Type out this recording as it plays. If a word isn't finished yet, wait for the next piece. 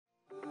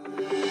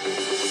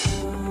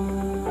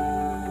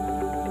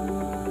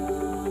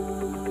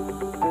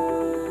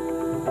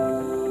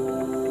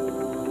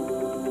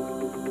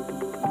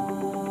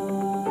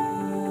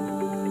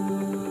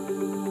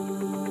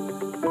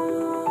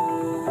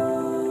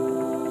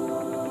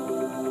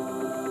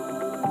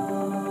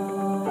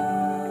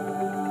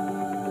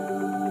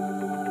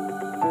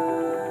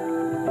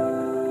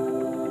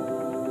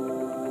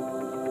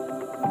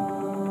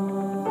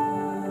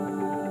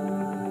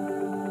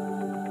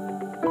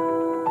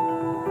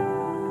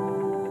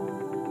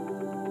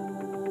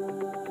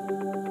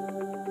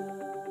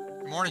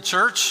morning,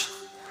 church.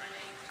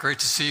 Great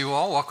to see you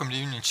all. Welcome to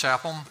Union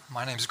Chapel.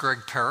 My name is Greg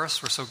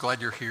Paris. We're so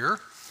glad you're here.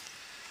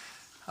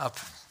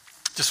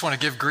 Just want to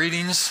give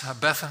greetings.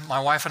 Beth, my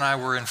wife, and I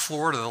were in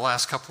Florida the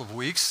last couple of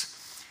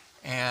weeks,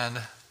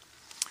 and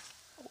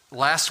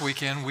last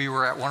weekend we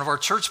were at one of our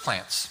church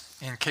plants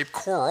in Cape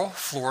Coral,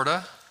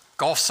 Florida,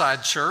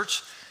 Gulfside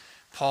Church.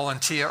 Paul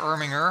and Tia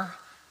Erminger,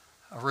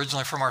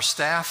 originally from our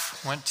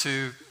staff, went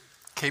to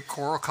Cape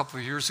Coral a couple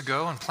of years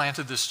ago and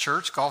planted this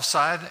church,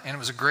 Gulfside, and it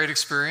was a great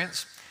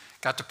experience.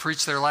 Got to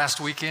preach there last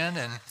weekend,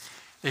 and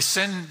they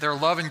send their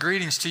love and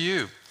greetings to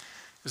you.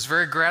 It was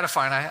very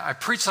gratifying. I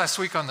preached last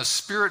week on the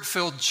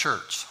Spirit-filled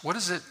church. What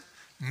does it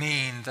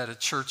mean that a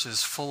church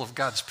is full of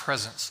God's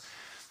presence?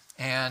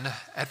 And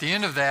at the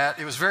end of that,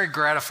 it was very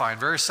gratifying,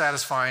 very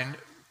satisfying.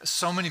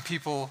 So many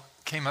people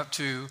came up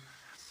to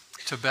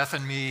Beth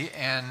and me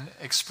and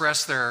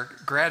expressed their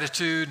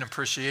gratitude and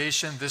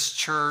appreciation. This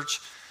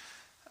church,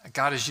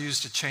 God has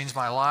used to change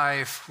my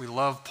life. We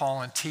love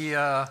Paul and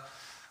Tia.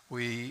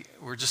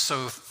 We're just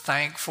so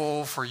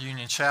thankful for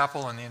Union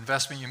Chapel and the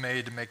investment you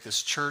made to make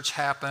this church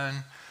happen.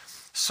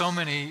 So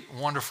many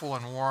wonderful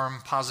and warm,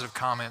 positive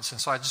comments.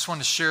 And so I just wanted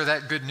to share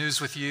that good news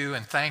with you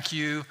and thank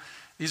you.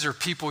 These are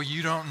people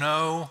you don't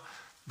know,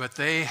 but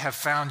they have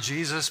found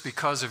Jesus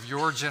because of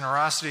your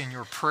generosity and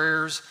your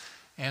prayers.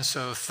 And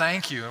so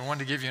thank you. I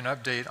wanted to give you an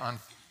update on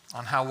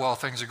how well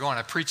things are going.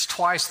 I preached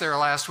twice there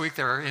last week.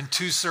 They're in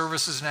 2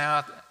 services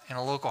now in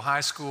a local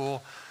high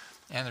school,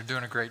 and they're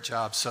doing a great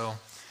job. So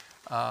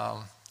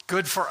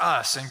good for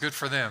us and good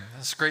for them.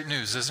 That's great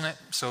news, isn't it?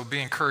 So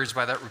be encouraged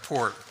by that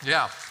report.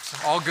 Yeah,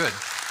 all good.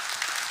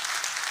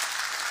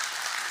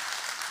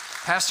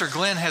 Pastor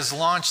Glenn has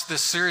launched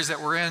this series that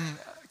we're in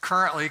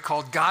currently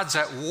called God's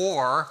at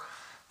War.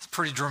 It's a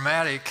pretty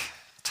dramatic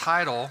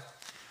title.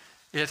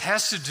 It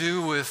has to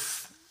do with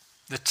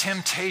the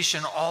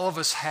temptation all of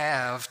us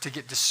have to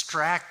get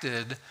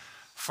distracted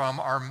from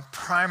our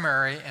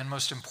primary and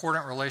most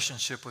important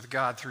relationship with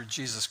God through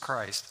Jesus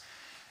Christ.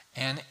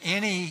 And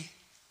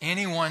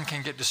anyone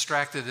can get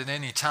distracted at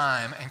any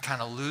time and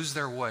kind of lose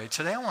their way.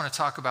 Today I want to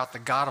talk about the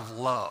God of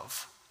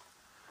love.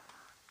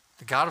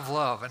 The God of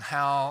love and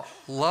how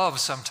love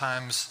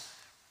sometimes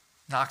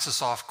knocks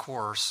us off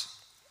course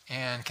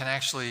and can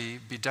actually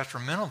be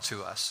detrimental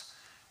to us.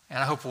 And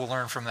I hope we'll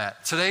learn from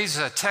that. Today's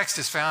text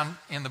is found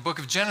in the book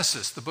of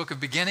Genesis, the book of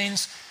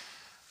beginnings,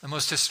 the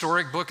most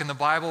historic book in the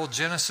Bible,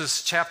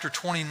 Genesis chapter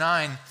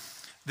 29.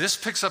 This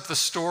picks up the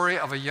story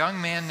of a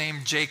young man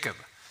named Jacob.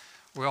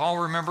 We all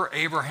remember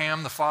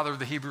Abraham, the father of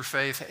the Hebrew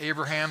faith.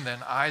 Abraham, then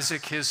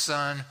Isaac, his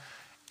son,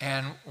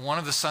 and one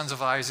of the sons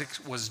of Isaac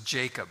was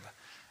Jacob.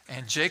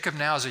 And Jacob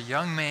now is a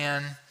young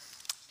man,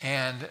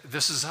 and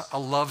this is a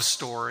love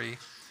story.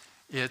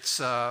 It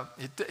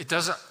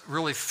doesn't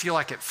really feel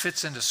like it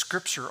fits into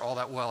Scripture all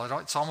that well.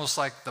 It's almost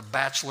like The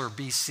Bachelor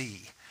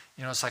BC.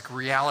 You know, it's like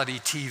reality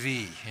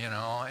TV. You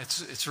know,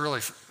 it's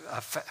really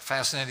a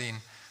fascinating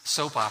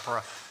soap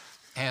opera.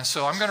 And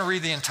so I'm going to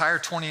read the entire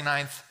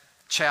 29th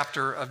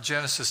chapter of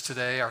Genesis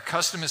today. Our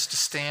custom is to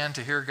stand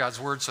to hear God's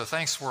word, so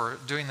thanks for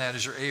doing that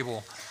as you're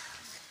able.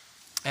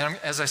 And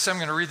as I said, I'm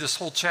going to read this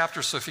whole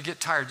chapter, so if you get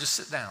tired, just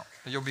sit down.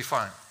 You'll be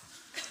fine.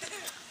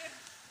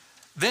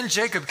 Then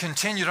Jacob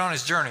continued on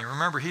his journey.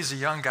 Remember, he's a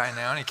young guy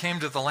now, and he came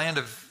to the land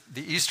of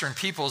the eastern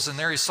peoples, and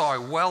there he saw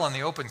a well in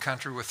the open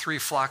country with 3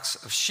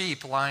 flocks of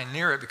sheep lying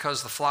near it.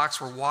 Because the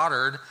flocks were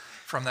watered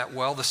from that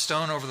well, the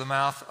stone over the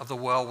mouth of the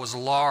well was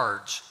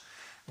large.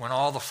 When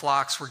all the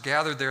flocks were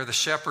gathered there, the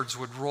shepherds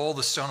would roll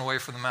the stone away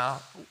from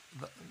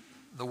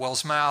the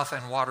well's mouth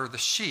and water the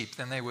sheep.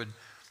 Then they would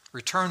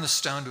return the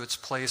stone to its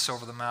place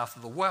over the mouth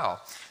of the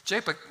well.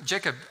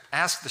 Jacob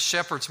asked the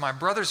shepherds, "My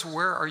brothers,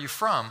 where are you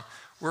from?"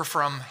 "We're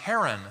from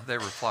Haran," they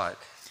replied.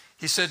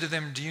 He said to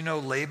them, "Do you know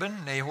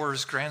Laban,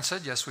 Nahor's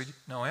grandson?" "Yes, we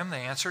know him,"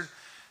 they answered.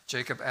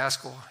 Jacob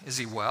asked, "Well, is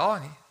he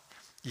well?"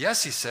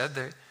 "Yes," he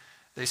said.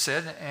 They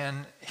said,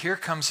 "And here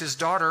comes his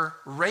daughter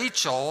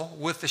Rachel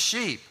with the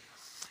sheep."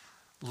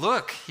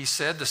 "Look," he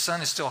said, "the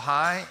sun is still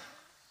high.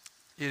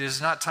 It is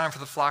not time for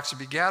the flocks to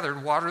be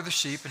gathered. Water the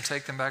sheep and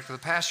take them back to the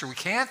pasture." "We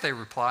can't," they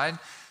replied,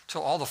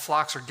 "till all the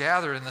flocks are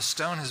gathered and the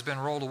stone has been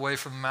rolled away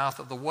from the mouth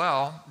of the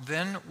well.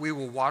 Then we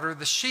will water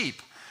the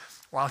sheep."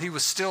 While he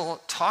was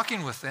still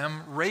talking with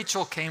them,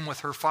 Rachel came with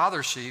her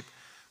father's sheep,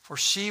 for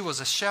she was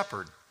a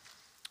shepherd.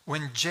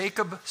 When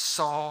Jacob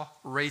saw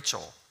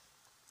Rachel,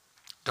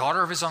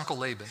 daughter of his uncle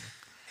Laban,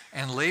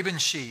 and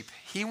Laban's sheep,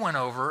 he went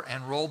over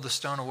and rolled the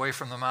stone away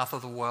from the mouth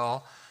of the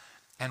well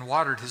and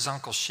watered his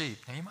uncle's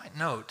sheep. Now you might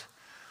note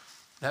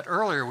that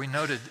earlier we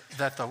noted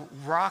that the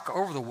rock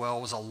over the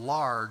well was a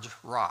large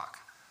rock.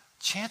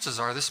 Chances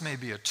are this may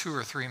be a 2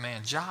 or 3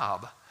 man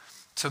job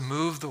to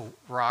move the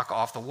rock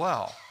off the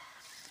well.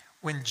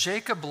 When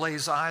Jacob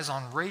lays eyes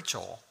on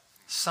Rachel,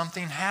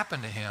 something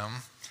happened to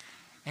him,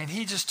 and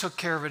he just took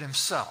care of it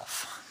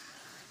himself.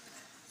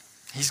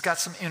 He's got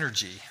some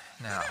energy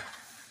now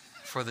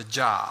for the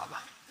job.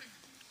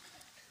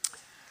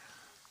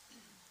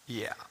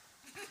 Yeah.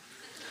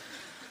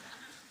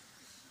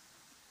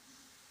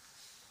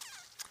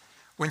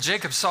 When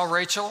Jacob saw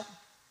Rachel,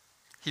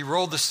 He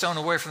rolled the stone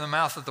away from the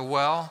mouth of the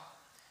well,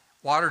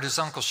 watered his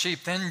uncle's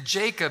sheep. Then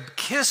Jacob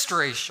kissed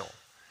Rachel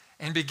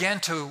and began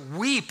to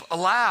weep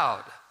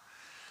aloud.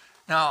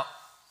 Now,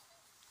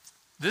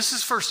 this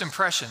is first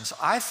impressions.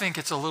 I think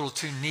it's a little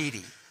too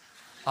needy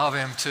of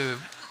him to,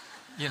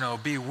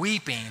 be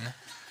weeping.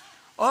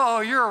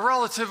 Oh, you're a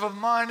relative of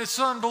mine. It's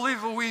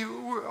unbelievable.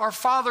 Our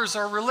fathers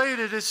are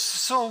related. It's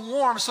so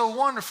warm, so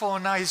wonderful.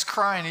 And now he's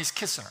crying. He's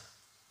kissing her.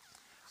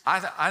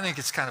 I think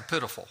it's kind of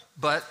pitiful.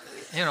 But,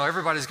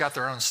 everybody's got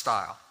their own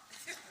style.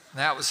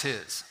 That was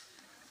his.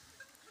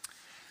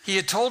 He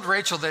had told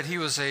Rachel that he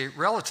was a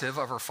relative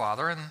of her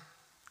father and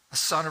a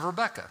son of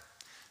Rebekah.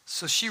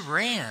 So she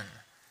ran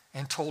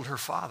and told her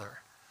father.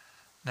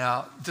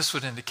 Now, this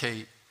would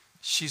indicate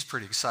she's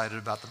pretty excited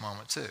about the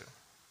moment too.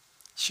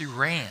 She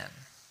ran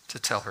to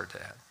tell her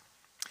dad.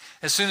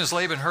 As soon as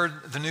Laban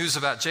heard the news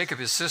about Jacob,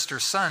 his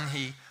sister's son,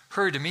 he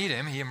hurried to meet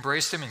him. He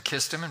embraced him and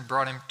kissed him and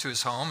brought him to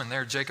his home. And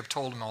there Jacob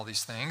told him all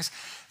these things.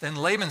 Then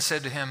Laban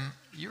said to him,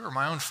 "You are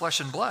my own flesh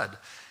and blood."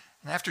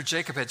 And after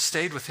Jacob had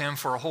stayed with him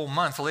for a whole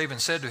month, Laban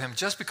said to him,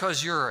 "Just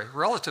because you're a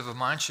relative of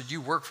mine, should you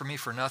work for me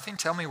for nothing?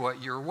 Tell me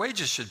what your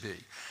wages should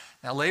be."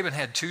 Now Laban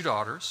had 2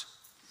 daughters.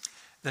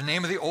 The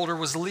name of the older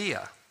was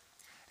Leah,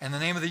 and the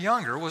name of the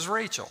younger was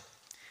Rachel.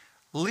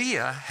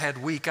 Leah had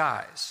weak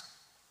eyes.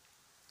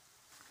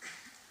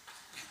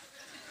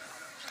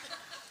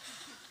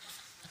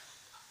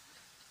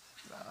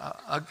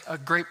 A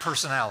great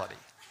personality.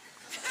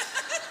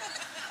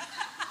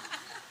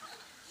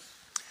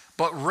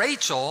 But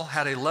Rachel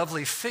had a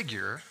lovely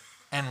figure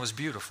and was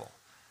beautiful.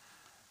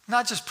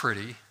 Not just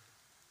pretty,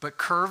 but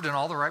curved in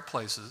all the right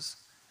places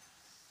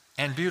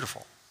and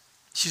beautiful.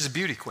 She's a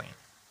beauty queen.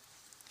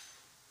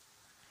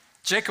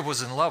 Jacob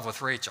was in love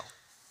with Rachel.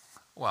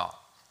 Well,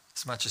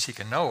 as much as he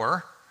can know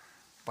her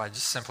by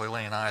just simply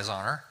laying eyes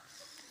on her.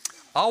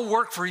 "I'll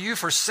work for you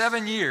for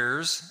 7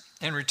 years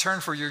in return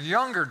for your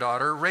younger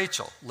daughter,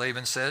 Rachel."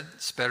 Laban said,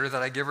 "It's better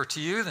that I give her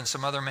to you than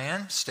some other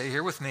man. Stay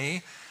here with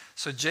me."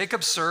 So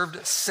Jacob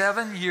served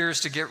 7 years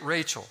to get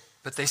Rachel,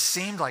 but they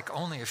seemed like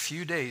only a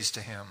few days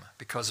to him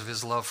because of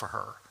his love for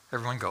her.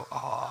 Everyone go,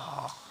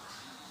 "Oh,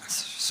 that's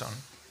so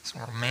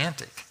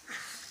romantic."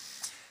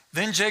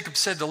 Then Jacob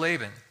said to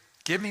Laban,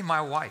 "Give me my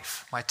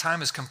wife. My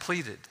time is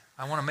completed.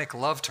 I want to make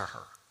love to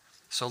her."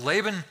 So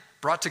Laban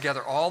brought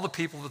together all the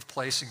people of the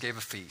place and gave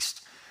a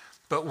feast.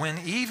 But when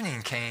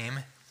evening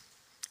came,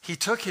 he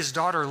took his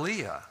daughter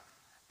Leah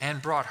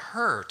and brought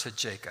her to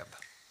Jacob.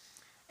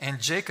 And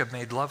Jacob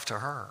made love to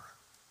her.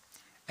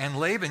 And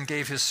Laban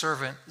gave his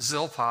servant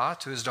Zilpah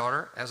to his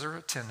daughter as her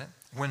attendant.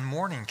 When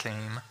morning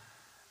came,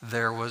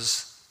 there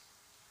was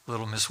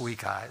little Miss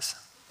Weak Eyes.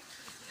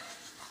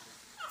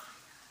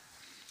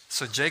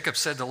 So Jacob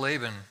said to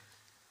Laban,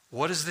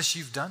 "What is this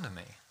you've done to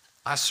me?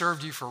 I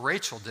served you for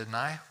Rachel, didn't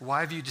I? Why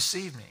have you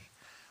deceived me?"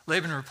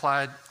 Laban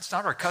replied, "It's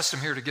not our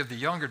custom here to give the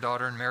younger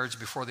daughter in marriage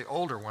before the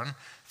older one.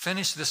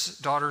 Finish this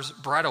daughter's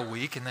bridal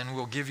week, and then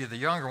we'll give you the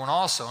younger one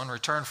also in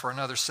return for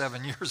another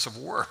 7 years of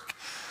work."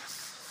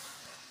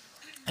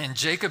 And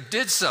Jacob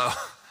did so.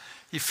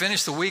 He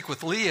finished the week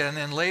with Leah, and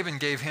then Laban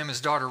gave him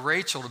his daughter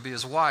Rachel to be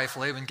his wife.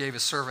 Laban gave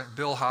his servant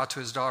Bilhah to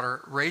his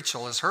daughter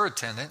Rachel as her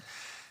attendant.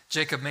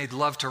 Jacob made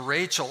love to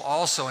Rachel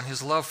also, and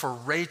his love for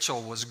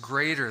Rachel was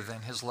greater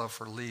than his love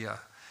for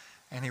Leah.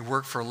 And he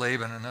worked for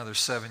Laban another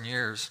 7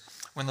 years.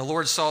 When the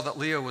Lord saw that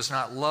Leah was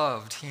not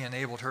loved, he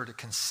enabled her to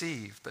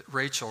conceive, but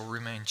Rachel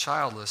remained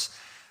childless.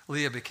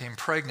 Leah became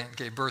pregnant and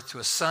gave birth to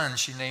a son.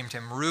 She named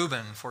him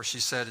Reuben, for she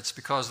said, "It's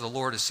because the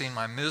Lord has seen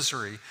my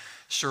misery.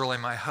 Surely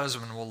my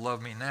husband will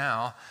love me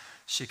now."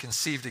 She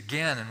conceived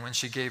again, and when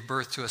she gave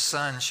birth to a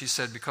son, she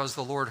said, "Because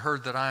the Lord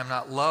heard that I am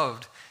not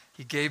loved,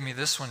 he gave me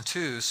this one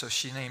too." So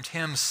she named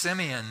him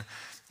Simeon.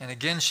 And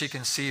again she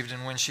conceived,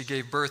 and when she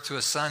gave birth to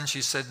a son,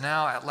 she said,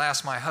 "Now at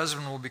last my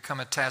husband will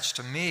become attached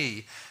to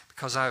me,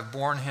 because I have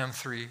borne him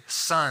 3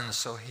 sons."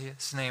 So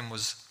his name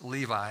was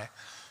Levi.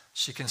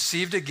 She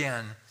conceived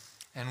again,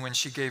 and when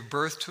she gave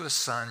birth to a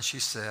son, she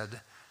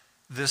said,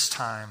 "This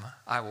time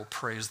I will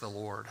praise the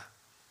Lord."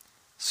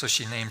 So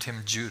she named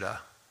him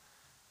Judah,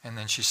 and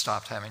then she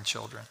stopped having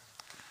children.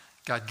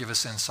 God, give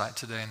us insight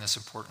today in this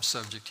important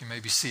subject. You may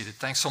be seated.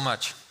 Thanks so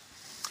much.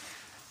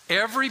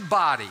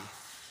 Everybody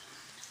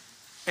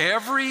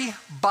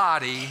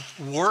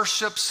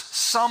worships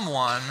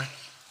someone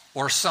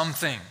or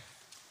something.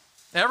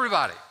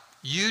 Everybody.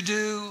 You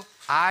do,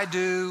 I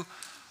do,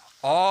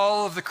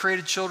 all of the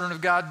created children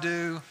of God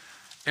do,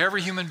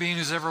 every human being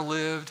who's ever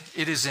lived.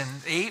 It is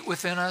innate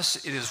within us.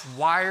 It is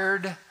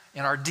wired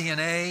in our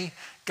DNA.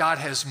 God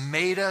has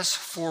made us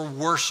for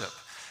worship.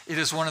 It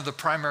is one of the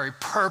primary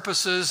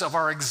purposes of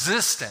our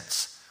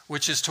existence,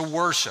 which is to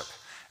worship.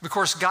 Of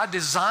course, God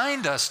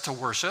designed us to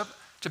worship,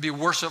 to be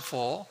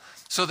worshipful,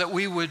 so that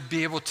we would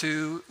be able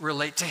to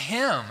relate to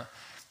Him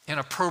in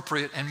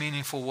appropriate and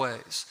meaningful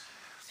ways.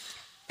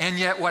 And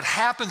yet what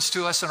happens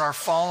to us in our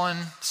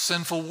fallen,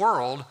 sinful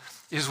world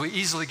is we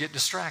easily get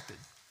distracted.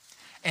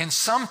 And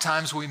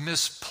sometimes we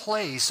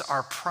misplace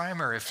our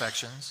primary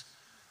affections,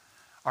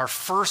 our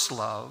first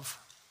love,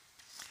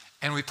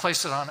 and we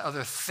place it on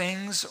other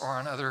things or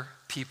on other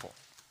people.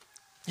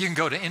 You can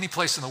go to any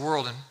place in the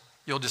world and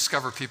you'll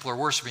discover people are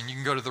worshiping. You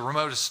can go to the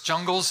remotest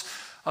jungles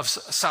of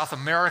South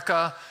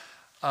America,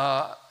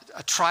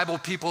 a tribal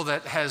people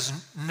that has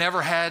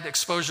never had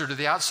exposure to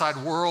the outside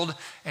world.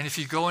 And if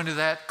you go into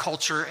that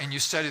culture and you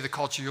study the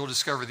culture, you'll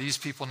discover these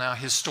people now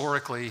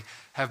historically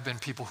have been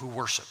people who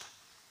worship.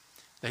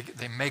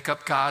 They make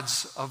up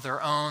gods of their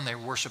own. They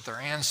worship their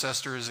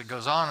ancestors. It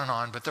goes on and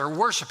on, but they're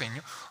worshiping.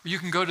 You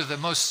can go to the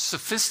most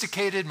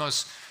sophisticated,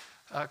 most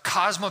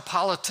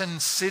cosmopolitan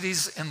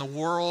cities in the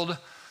world.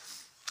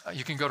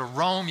 You can go to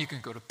Rome, you can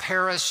go to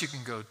Paris, you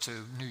can go to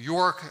New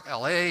York,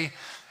 LA,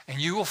 and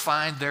you will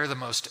find they're the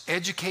most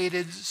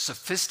educated,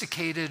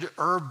 sophisticated,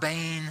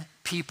 urbane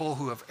people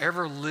who have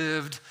ever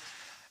lived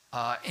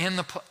in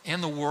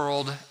the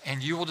world,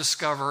 and you will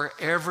discover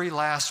every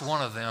last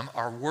one of them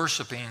are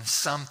worshiping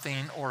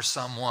something or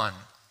someone.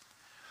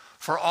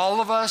 For all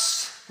of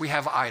us, we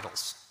have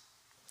idols.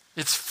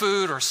 It's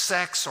food or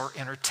sex or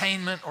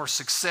entertainment or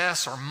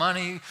success or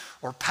money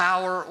or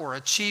power or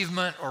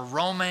achievement or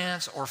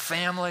romance or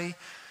family.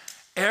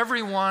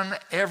 Everyone,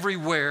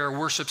 everywhere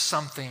worships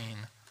something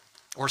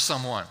or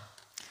someone.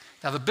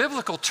 Now, the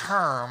biblical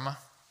term,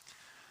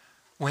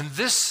 when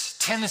this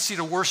tendency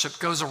to worship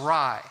goes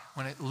awry,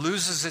 when it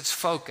loses its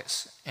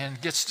focus and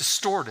gets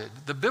distorted,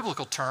 the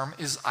biblical term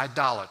is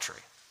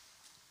idolatry.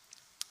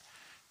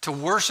 To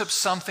worship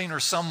something or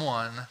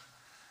someone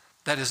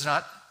that is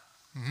not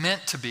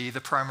meant to be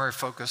the primary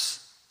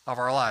focus of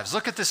our lives.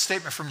 Look at this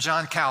statement from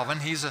John Calvin.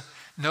 He's a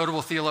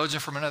notable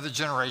theologian from another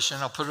generation.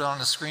 I'll put it on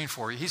the screen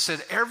for you. He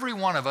said, "Every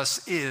one of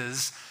us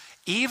is,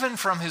 even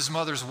from his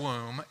mother's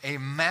womb, a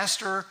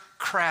master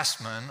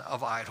craftsman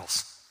of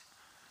idols."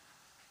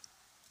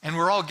 And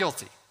we're all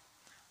guilty.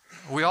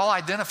 We all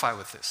identify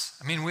with this.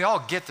 I mean, we all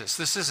get this.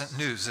 This isn't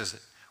news, is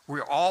it?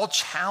 We're all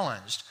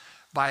challenged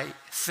by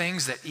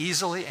things that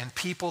easily and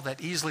people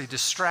that easily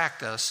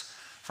distract us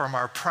from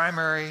our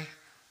primary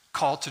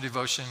call to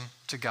devotion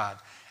to God.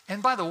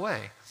 And by the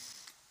way,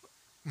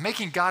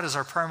 making God as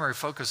our primary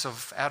focus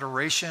of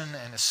adoration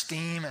and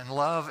esteem and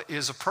love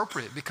is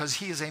appropriate because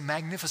he is a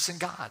magnificent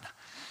God.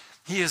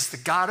 He is the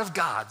God of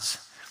gods.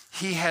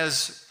 He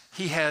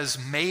has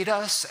made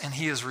us and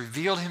he has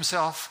revealed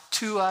himself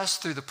to us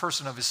through the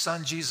person of his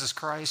son, Jesus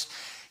Christ.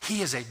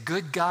 He is a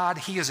good God.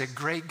 He is a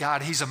great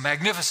God. He's a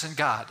magnificent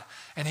God,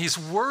 and he's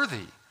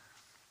worthy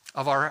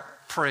of our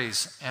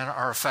praise and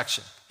our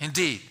affection.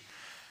 Indeed.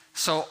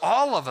 So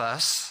all of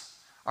us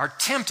are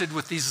tempted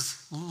with these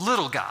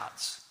little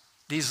gods,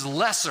 these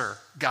lesser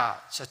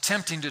gods,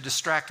 attempting to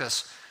distract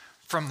us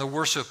from the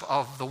worship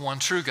of the one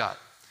true God.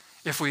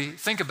 If we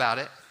think about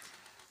it,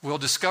 we'll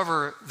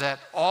discover that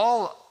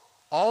all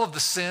of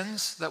the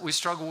sins that we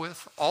struggle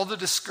with, all the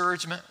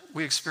discouragement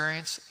we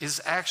experience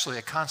is actually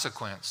a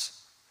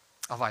consequence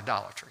of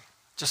idolatry,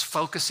 just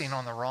focusing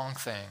on the wrong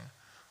thing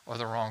or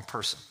the wrong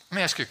person. Let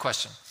me ask you a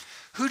question.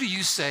 Who do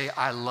you say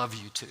 "I love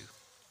you" to?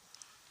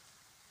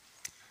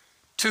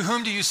 To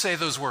whom do you say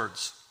those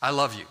words, "I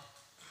love you"?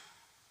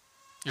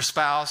 Your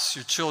spouse,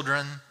 your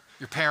children,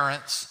 your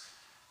parents,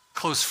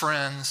 close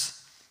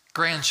friends,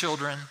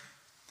 grandchildren.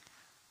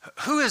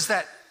 Who is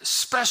that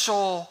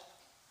special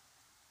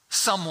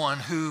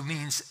someone who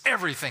means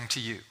everything to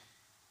you?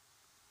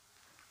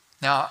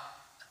 Now,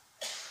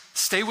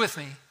 stay with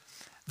me.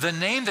 The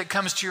name that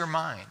comes to your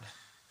mind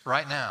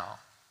right now,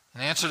 in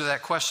answer to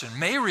that question,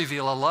 may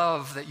reveal a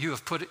love that you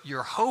have put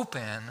your hope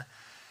in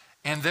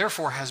and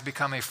therefore has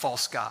become a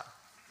false god,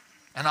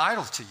 an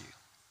idol to you.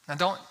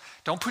 Now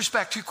don't push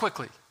back too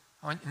quickly.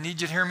 I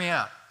need you to hear me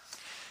out.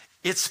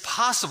 It's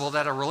possible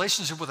that a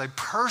relationship with a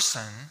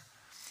person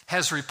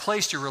has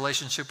replaced your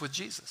relationship with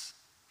Jesus.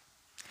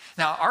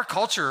 Now, our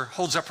culture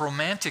holds up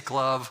romantic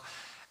love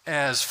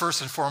as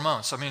first and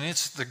foremost. I mean,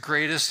 it's the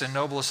greatest and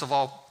noblest of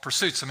all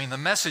pursuits. I mean, the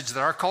message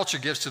that our culture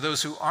gives to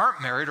those who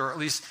aren't married or at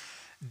least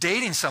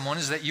dating someone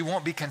is that you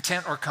won't be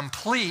content or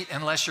complete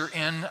unless you're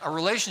in a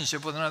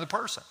relationship with another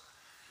person.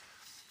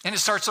 And it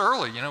starts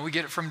early. You know, we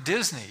get it from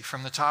Disney,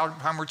 from the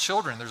time we're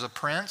children. There's a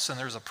prince and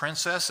there's a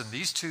princess, and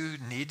these two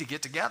need to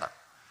get together.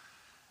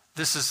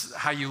 This is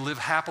how you live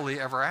happily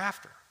ever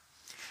after.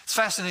 It's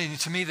fascinating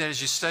to me that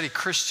as you study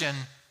Christian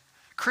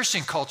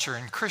culture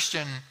and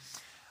Christian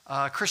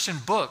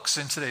books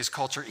in today's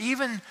culture,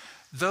 even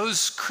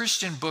those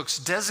Christian books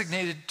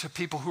designated to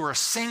people who are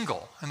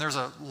single, and there's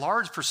a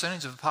large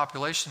percentage of the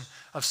population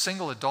of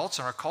single adults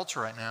in our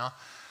culture right now,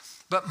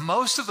 but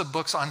most of the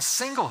books on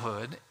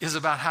singlehood is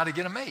about how to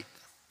get a mate.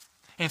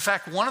 In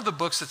fact, one of the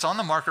books that's on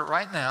the market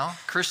right now,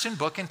 Christian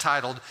book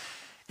entitled,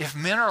 "If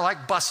Men Are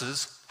Like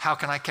Buses, How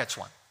Can I Catch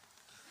One?"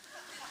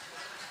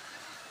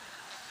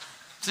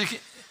 So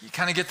you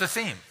kind of get the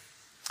theme.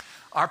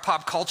 Our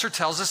pop culture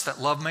tells us that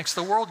love makes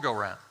the world go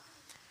round,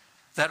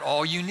 that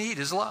all you need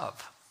is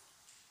love.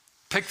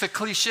 Pick the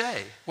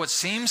cliche. What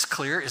seems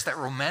clear is that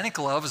romantic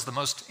love is the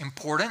most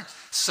important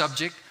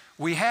subject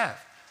we have.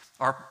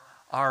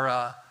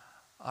 Our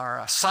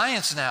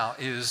science now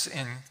is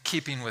in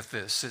keeping with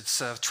this.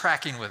 It's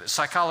tracking with it.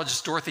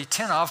 Psychologist Dorothy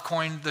Tinoff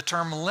coined the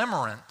term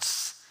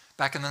limerence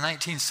back in the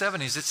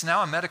 1970s. It's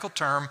now a medical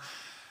term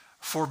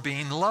for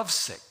being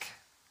lovesick.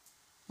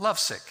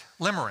 Lovesick,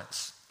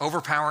 limerence,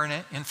 overpowering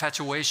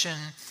infatuation,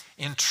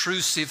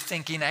 intrusive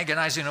thinking,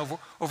 agonizing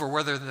over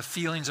whether the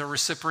feelings are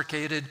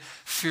reciprocated,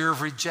 fear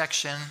of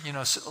rejection,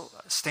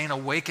 staying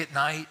awake at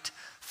night,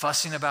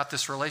 fussing about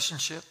this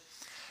relationship.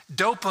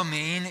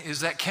 Dopamine is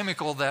that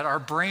chemical that our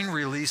brain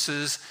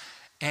releases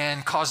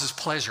and causes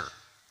pleasure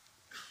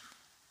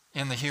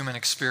in the human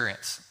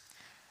experience.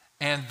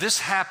 And this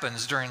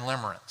happens during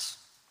limerence.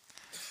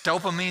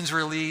 Dopamine's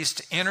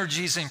released,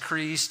 energy's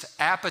increased,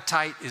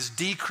 appetite is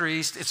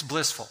decreased, it's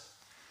blissful.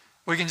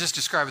 We can just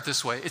describe it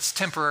this way. It's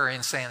temporary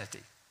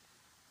insanity.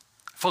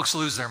 Folks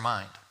lose their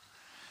mind,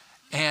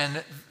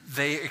 and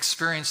they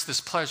experience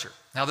this pleasure.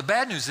 Now, the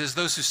bad news is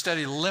those who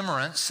study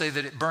limerence say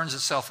that it burns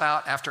itself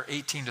out after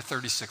 18 to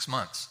 36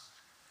 months.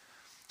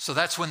 So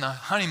that's when the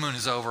honeymoon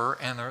is over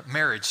and the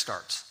marriage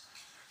starts,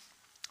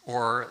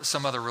 or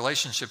some other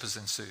relationship is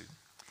ensued.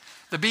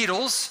 The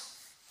Beatles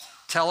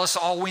tell us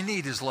all we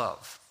need is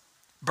love.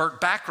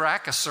 Burt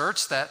Bacharach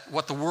asserts that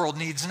what the world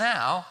needs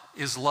now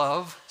is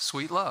love,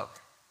 sweet love.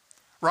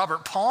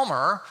 Robert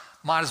Palmer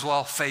might as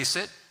well face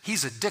it.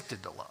 He's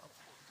addicted to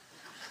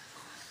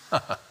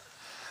love.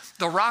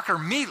 The rocker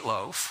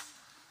Meatloaf,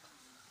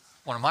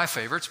 one of my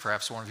favorites,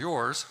 perhaps one of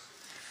yours,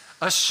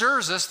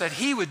 assures us that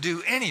he would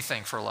do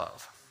anything for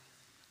love.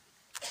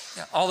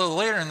 Although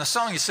later in the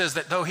song he says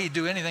that though he'd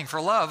do anything for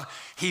love,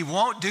 he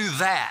won't do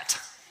that.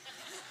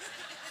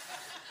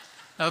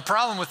 Now the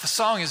problem with the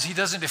song is he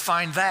doesn't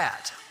define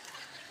that.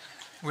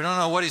 We don't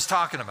know what he's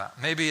talking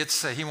about. Maybe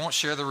it's he won't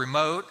share the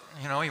remote,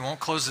 he won't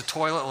close the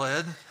toilet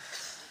lid,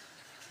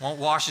 won't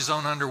wash his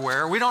own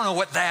underwear. We don't know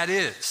what that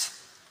is.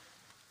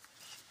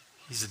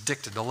 He's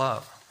addicted to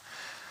love.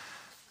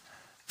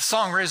 The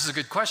song raises a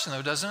good question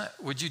though, doesn't it?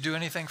 Would you do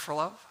anything for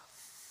love?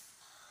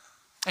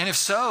 And if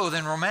so,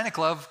 then romantic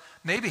love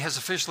maybe has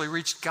officially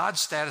reached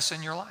God's status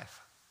in your life.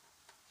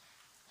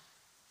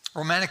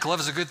 Romantic love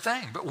is a good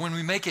thing, but when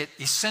we make it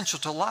essential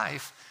to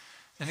life,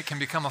 then it can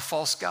become a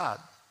false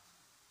god.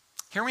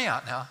 Hear me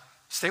out now.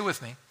 Stay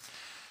with me.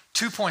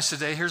 2 points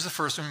today. Here's the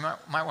first one. You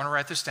might want to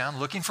write this down.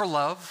 Looking for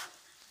love.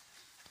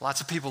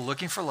 Lots of people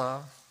looking for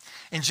love.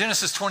 In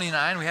Genesis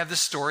 29, we have this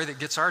story that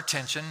gets our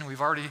attention.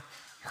 We've already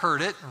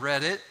heard it,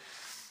 read it,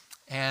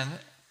 and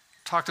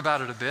talked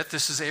about it a bit.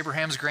 This is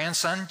Abraham's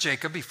grandson,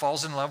 Jacob. He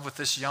falls in love with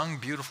this young,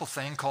 beautiful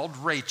thing called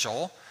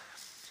Rachel.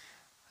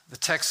 The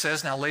text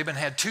says, now Laban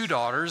had 2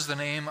 daughters. The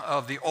name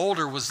of the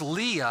older was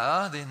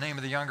Leah. The name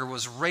of the younger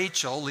was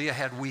Rachel. Leah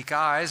had weak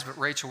eyes, but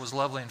Rachel was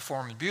lovely in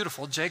form and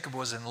beautiful. Jacob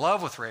was in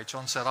love with Rachel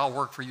and said, I'll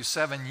work for you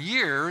 7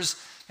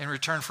 years in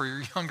return for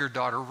your younger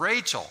daughter,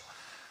 Rachel.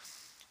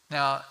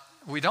 Now,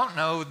 we don't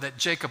know that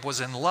Jacob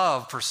was in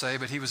love per se,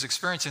 but he was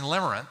experiencing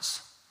limerence.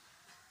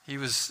 He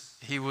was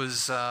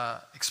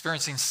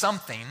experiencing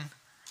something.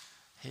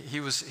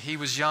 He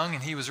was young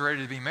and he was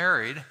ready to be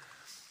married.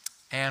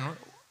 And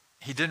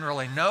he didn't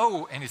really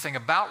know anything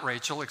about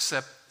Rachel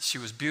except she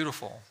was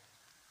beautiful.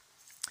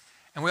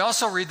 And we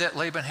also read that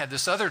Laban had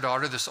this other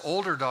daughter, this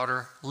older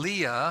daughter,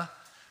 Leah.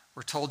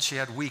 We're told she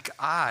had weak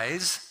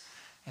eyes.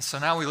 And so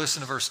now we listen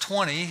to verse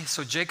 20.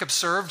 So Jacob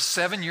served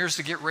 7 years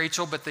to get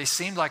Rachel, but they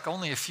seemed like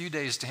only a few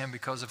days to him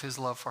because of his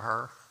love for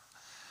her.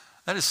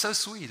 That is so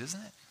sweet,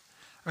 isn't it?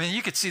 I mean,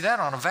 you could see that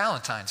on a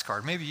Valentine's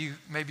card. Maybe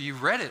you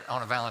read it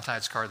on a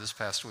Valentine's card this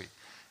past week.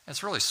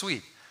 It's really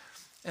sweet.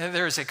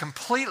 There is a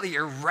completely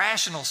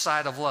irrational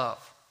side of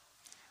love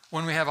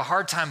when we have a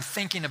hard time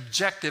thinking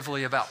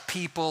objectively about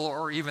people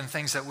or even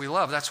things that we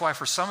love. That's why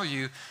for some of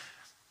you,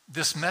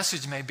 this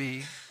message may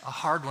be a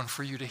hard one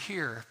for you to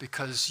hear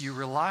because you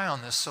rely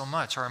on this so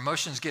much. Our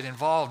emotions get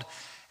involved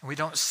and we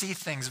don't see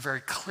things very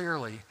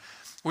clearly.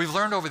 We've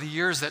learned over the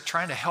years that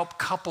trying to help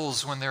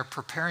couples when they're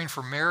preparing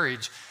for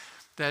marriage,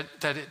 that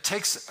it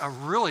takes a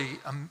really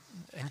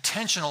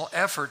intentional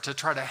effort to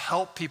try to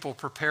help people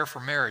prepare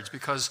for marriage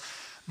because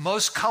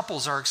most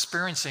couples are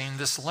experiencing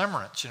this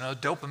limerence.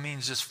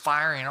 Dopamine's just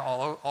firing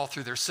all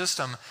through their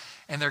system,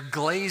 and they're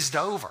glazed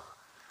over.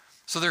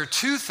 So there are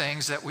 2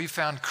 things that we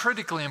found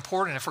critically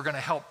important if we're going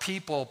to help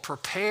people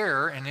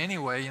prepare in any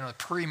way,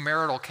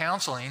 premarital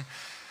counseling.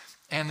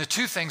 And the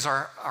 2 things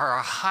are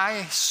a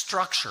high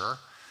structure.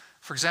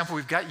 For example,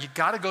 you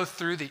got to go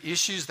through the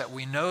issues that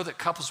we know that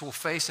couples will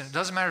face, and it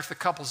doesn't matter if the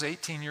couple's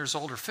 18 years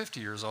old or 50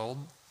 years old.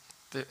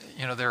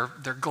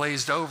 They're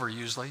glazed over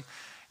usually.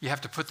 You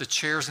have to put the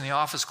chairs in the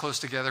office close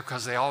together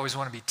because they always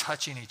want to be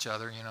touching each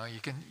other.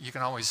 You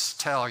can always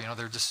tell.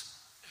 They're just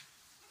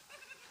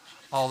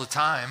all the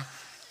time,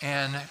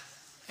 and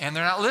they're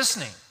not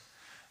listening.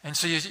 And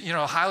so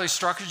highly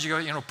structured.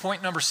 You go.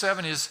 Point number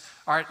 7 is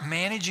all right.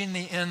 Managing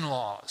the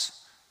in-laws.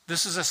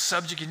 This is a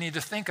subject you need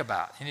to think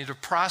about. You need to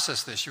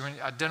process this. You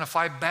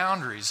identify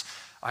boundaries,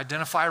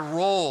 identify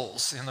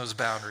roles in those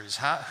boundaries.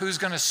 Who's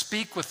going to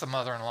speak with the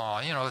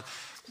mother-in-law?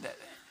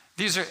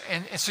 These are,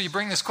 and so you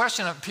bring this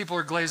question up, people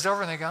are glazed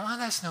over and they go, oh,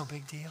 that's no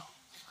big deal.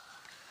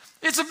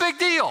 It's a big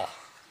deal.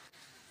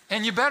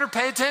 And you better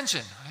pay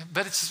attention,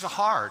 but it's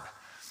hard.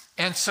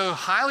 And so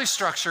highly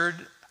structured,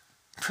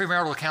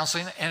 premarital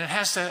counseling, and it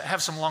has to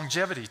have some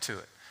longevity to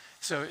it.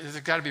 So there's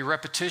got to be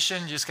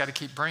repetition. You just got to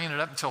keep bringing it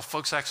up until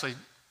folks actually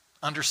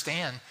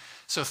understand.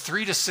 So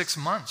 3 to 6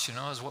 months,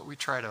 is what we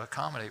try to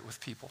accommodate with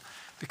people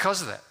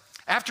because of that.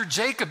 After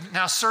Jacob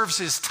now serves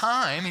his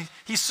time,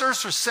 he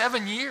serves for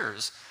 7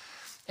 years.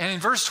 And in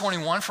verse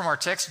 21 from our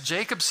text,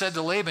 Jacob said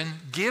to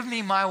Laban, "Give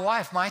me my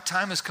wife. My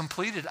time is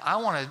completed. I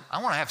want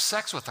to have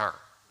sex with her."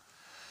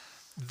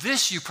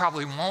 This you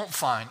probably won't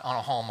find on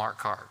a Hallmark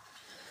card.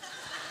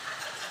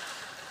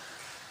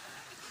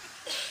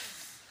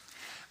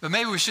 But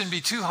maybe we shouldn't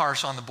be too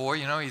harsh on the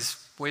boy. He's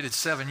waited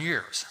 7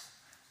 years.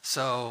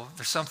 So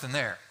there's something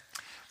there.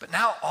 But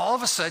now all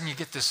of a sudden you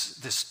get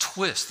this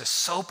twist, this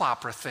soap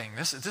opera thing.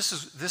 This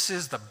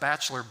is the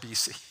Bachelor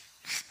BC.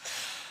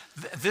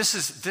 This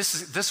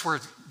is where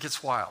it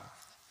gets wild.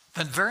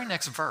 The very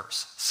next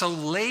verse. So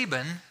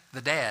Laban,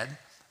 the dad,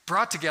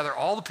 brought together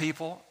all the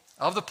people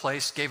of the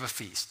place, gave a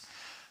feast.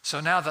 So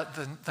now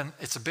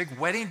it's a big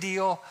wedding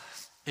deal.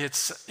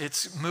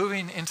 It's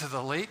moving into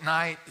the late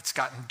night. It's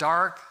gotten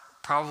dark.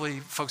 Probably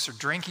folks are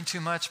drinking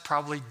too much.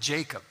 Probably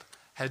Jacob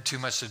had too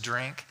much to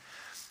drink.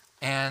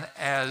 And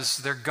as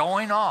they're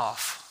going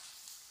off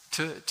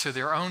to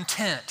their own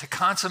tent to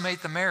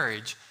consummate the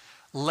marriage,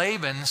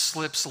 Laban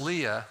slips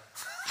Leah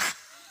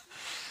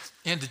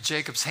into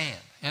Jacob's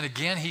hand. And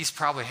again, he's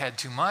probably had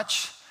too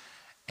much,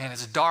 and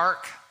it's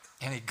dark,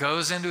 and he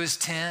goes into his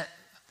tent,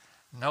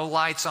 no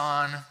lights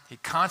on. He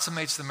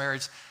consummates the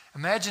marriage.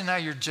 Imagine now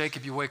you're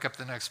Jacob, you wake up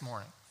the next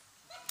morning.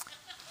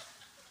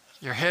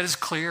 Your head is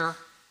clear.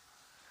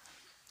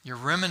 You're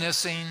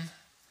reminiscing.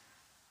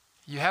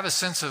 You have a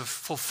sense of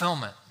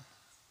fulfillment.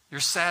 You're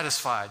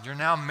satisfied. You're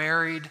now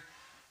married.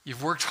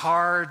 You've worked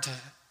hard to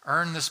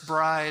earn this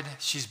bride.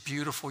 She's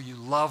beautiful. You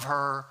love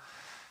her.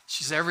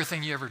 She's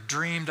everything you ever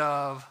dreamed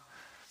of.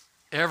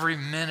 Every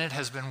minute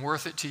has been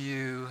worth it to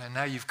you. And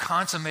now you've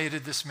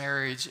consummated this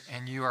marriage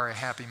and you are a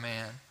happy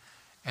man.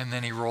 And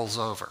then he rolls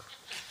over.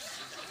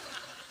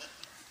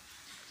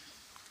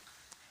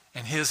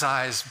 And his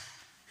eyes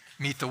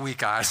meet the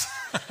weak eyes.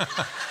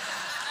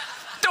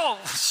 Oh,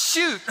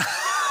 shoot.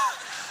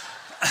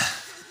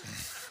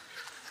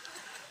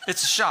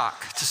 It's a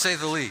shock, to say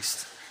the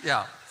least.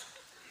 Yeah.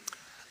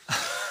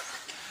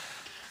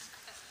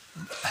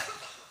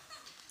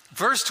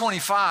 Verse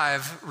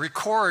 25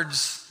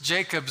 records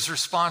Jacob's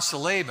response to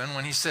Laban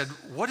when he said,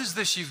 "What is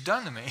this you've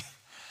done to me?"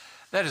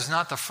 That is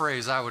not the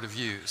phrase I would have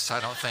used, I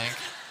don't think.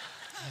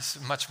 It's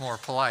much more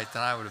polite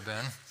than I would have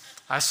been.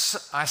 I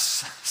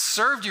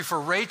served you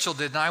for Rachel,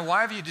 didn't I?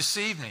 Why have you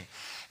deceived me?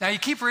 Now, you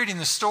keep reading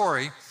the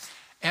story,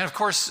 and of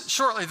course,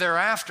 shortly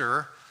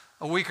thereafter,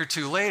 a week or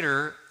two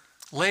later,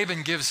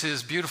 Laban gives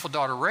his beautiful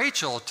daughter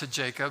Rachel to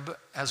Jacob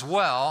as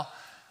well,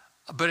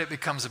 but it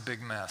becomes a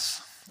big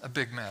mess.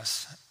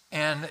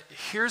 And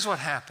here's what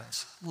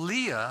happens.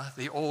 Leah,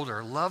 the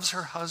older, loves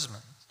her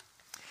husband,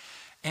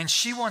 and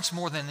she wants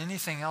more than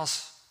anything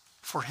else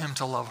for him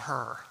to love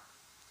her.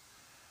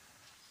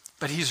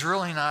 But he's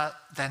really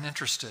not that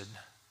interested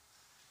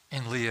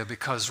in Leah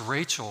because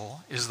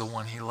Rachel is the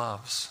one he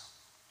loves.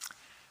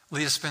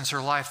 Leah spends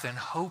her life then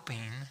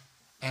hoping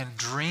and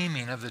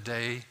dreaming of the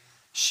day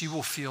she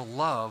will feel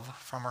love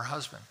from her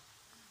husband.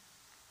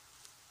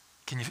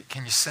 Can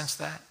you sense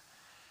that?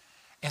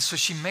 And so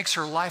she makes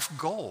her life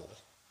goal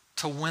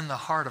to win the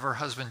heart of her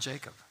husband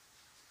Jacob.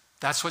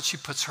 That's what she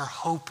puts her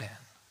hope in.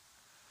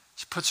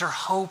 She puts her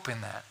hope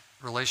in that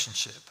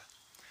relationship.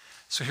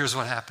 So here's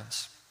what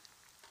happens.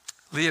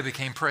 Leah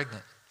became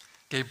pregnant,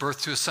 gave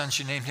birth to a son.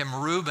 She named him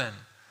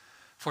Reuben,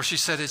 for she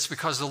said, "It's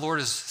because the Lord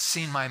has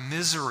seen my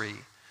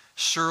misery.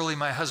 Surely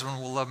my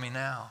husband will love me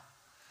now."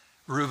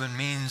 Reuben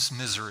means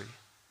misery.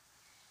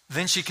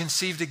 Then she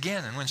conceived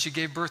again, and when she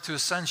gave birth to a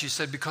son, she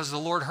said, "Because the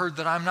Lord heard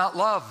that I'm not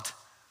loved,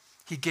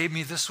 he gave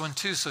me this one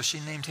too." So she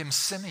named him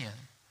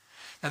Simeon.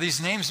 Now these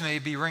names may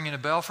be ringing a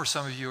bell for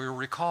some of you. You'll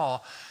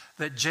recall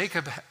that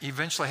Jacob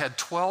eventually had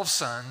 12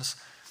 sons,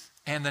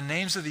 and the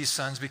names of these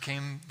sons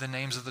became the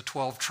names of the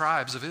 12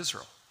 tribes of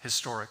Israel,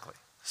 historically.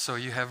 So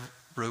you have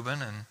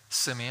Reuben and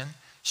Simeon.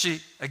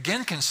 She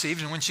again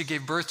conceived, and when she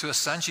gave birth to a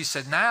son, she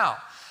said,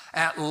 "Now,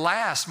 at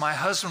last, my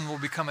husband will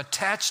become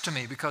attached to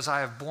me because I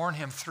have borne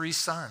him 3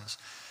 sons."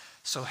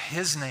 So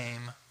his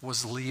name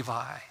was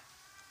Levi.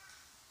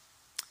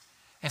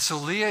 And so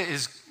Leah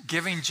is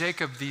giving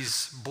Jacob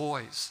these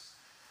boys,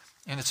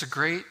 and it's a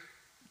great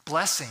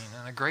blessing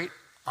and a great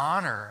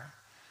honor.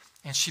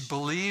 And she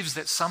believes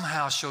that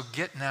somehow she'll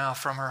get now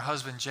from her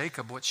husband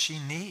Jacob what she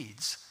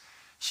needs.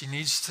 She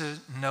needs to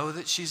know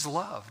that she's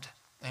loved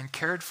and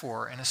cared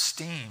for and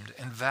esteemed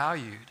and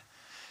valued.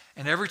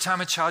 And every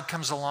time a child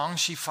comes along,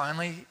 she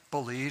finally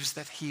believes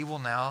that he will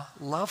now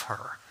love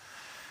her.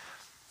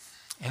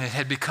 And it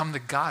had become the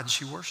God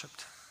she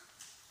worshiped.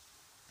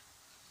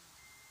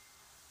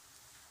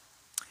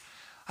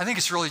 I think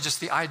it's really just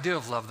the idea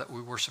of love that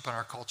we worship in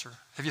our culture.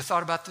 Have you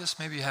thought about this?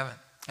 Maybe you haven't.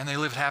 And they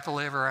lived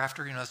happily ever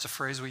after. That's a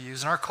phrase we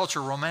use. In our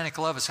culture, romantic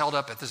love is held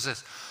up as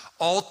this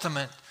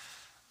ultimate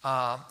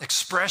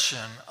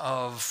expression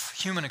of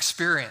human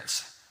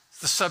experience. It's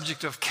the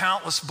subject of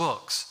countless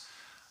books,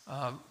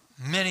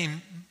 many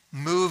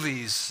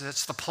movies.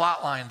 It's the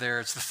plot line there.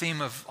 It's the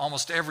theme of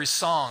almost every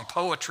song,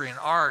 poetry and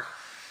art.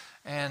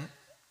 And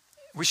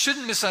we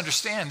shouldn't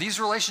misunderstand. These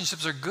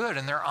relationships are good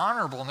and they're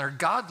honorable and they're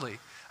godly.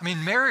 I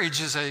mean,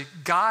 marriage is a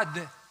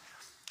God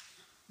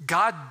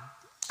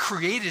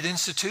created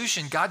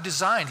institution. God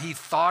designed. He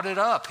thought it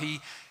up. He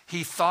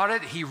thought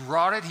it. He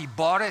wrought it. He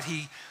bought it.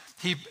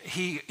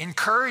 He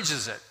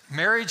encourages it.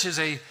 Marriage is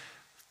a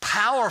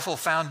powerful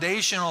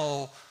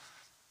foundational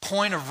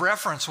point of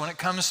reference when it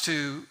comes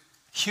to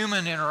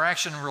human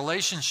interaction and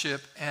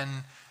relationship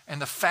and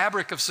the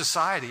fabric of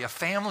society. A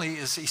family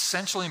is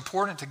essentially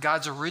important to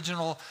God's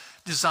original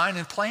design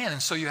and plan.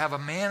 And so you have a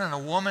man and a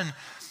woman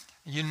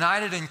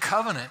united in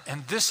covenant.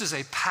 And this is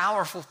a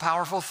powerful,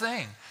 powerful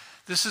thing.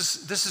 This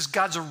is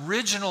God's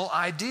original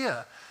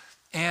idea.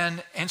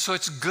 And so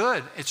it's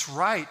good, it's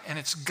right, and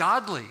it's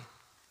godly.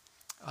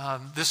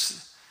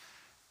 This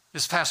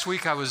past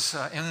week I was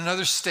in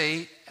another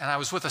state and I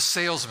was with a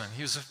salesman.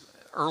 He was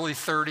early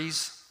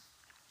 30s.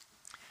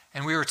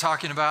 And we were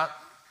talking about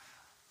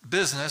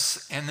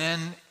business. And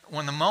then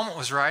when the moment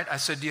was right, I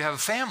said, "Do you have a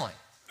family?"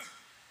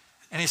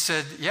 And he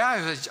said,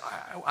 "Yeah,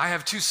 I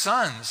have 2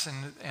 sons,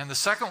 and the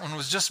second one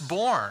was just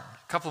born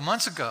a couple of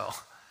months ago."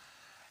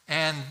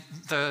 And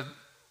the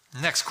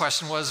next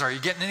question was, "Are you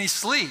getting any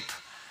sleep?"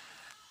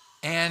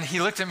 And he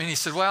looked at me and he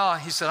said, "Well,"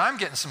 he said, "I'm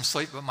getting some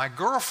sleep, but my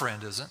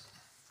girlfriend isn't."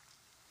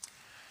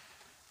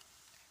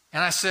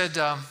 And I said,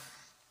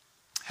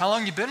 "How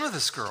long you been with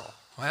this girl?"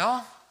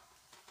 "Well,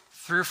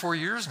 3 or 4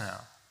 years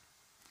now."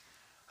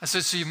 I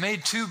said, "So you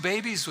made 2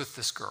 babies with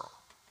this girl?"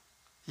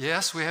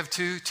 "Yes, we have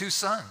two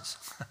sons."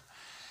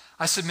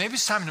 I said, "Maybe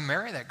it's time to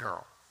marry that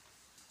girl."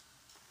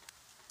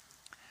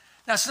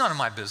 Now, it's none of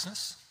my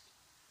business.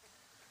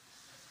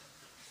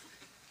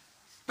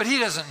 But he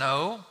doesn't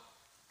know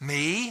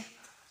me,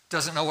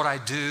 doesn't know what I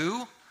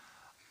do.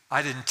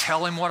 I didn't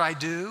tell him what I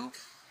do.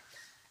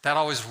 That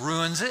always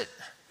ruins it.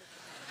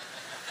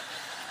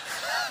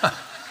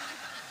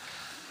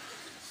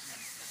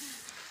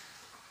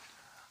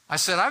 I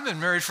said, "I've been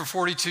married for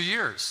 42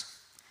 years.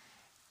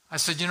 I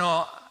said,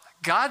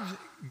 God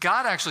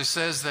actually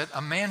says that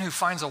a man who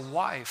finds a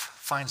wife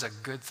finds a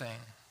good thing.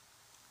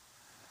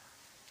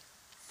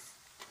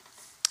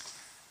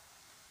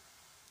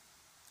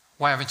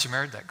 Why haven't you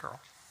married that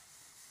girl?"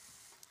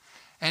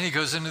 And he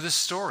goes into this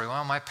story.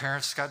 "Well, my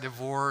parents got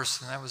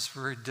divorced, and that was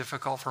very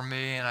difficult for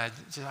me, and I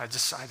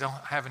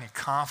don't have any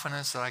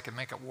confidence that I can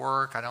make it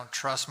work. I don't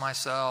trust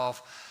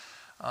myself.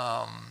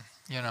 I'm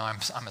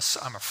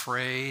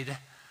afraid."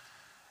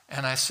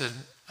 And I said,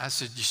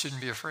 "You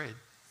shouldn't be afraid.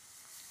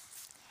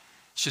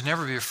 You should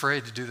never be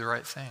afraid to do the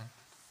right thing."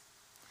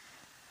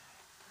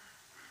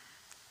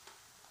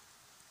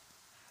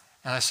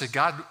 And I said,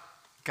 God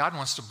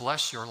wants to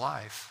bless your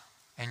life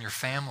and your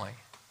family.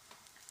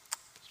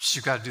 So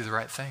you've got to do the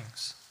right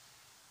things."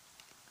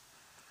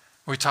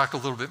 We talked a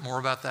little bit more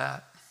about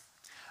that.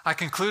 I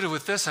concluded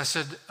with this. I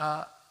said,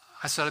 "I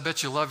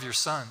bet you love your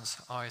sons."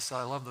 "Oh," he said,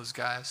 "I love those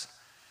guys."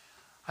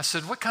 I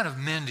said, "What kind of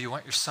men do you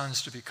want your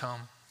sons to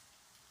become?"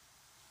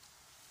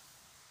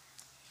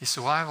 He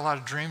said, "Well, I have a lot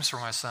of dreams for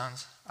my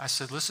sons." I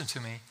said, "Listen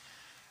to me.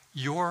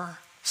 Your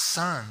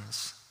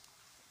sons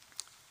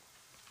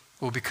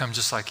will become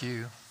just like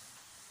you.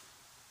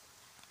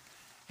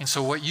 And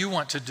so what you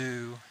want to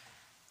do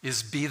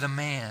is be the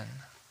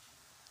man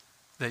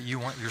that you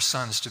want your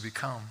sons to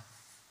become."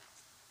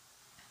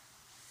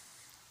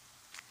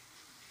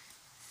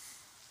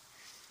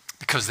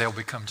 Because they'll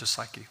become just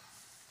like you.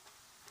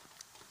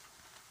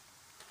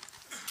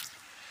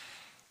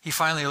 He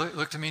finally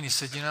looked at me and he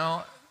said,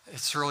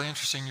 "It's really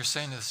interesting you're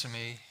saying this to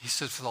me." He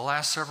said, "For the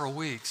last several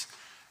weeks,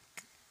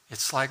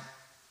 it's like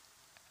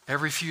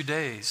every few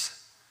days,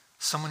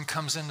 someone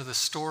comes into the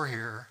store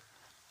here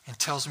and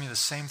tells me the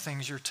same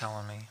things you're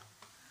telling me."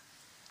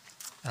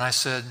 And I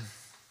said,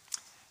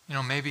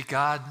 "Maybe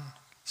God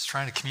is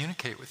trying to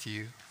communicate with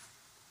you.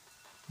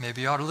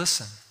 Maybe you ought to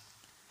listen."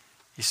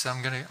 He said,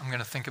 I'm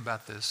gonna think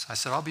about this." I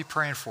said, "I'll be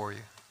praying for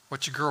you.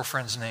 What's your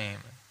girlfriend's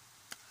name?"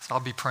 I said, "I'll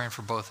be praying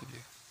for both of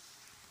you."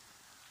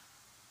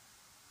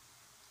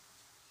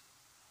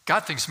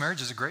 God thinks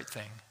marriage is a great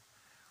thing.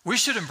 We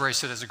should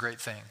embrace it as a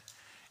great thing.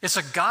 It's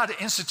a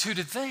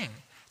God-instituted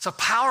thing. It's a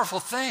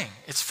powerful thing.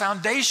 It's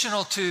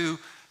foundational to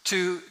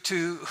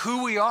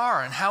who we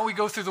are and how we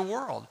go through the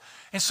world.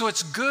 And so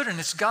it's good and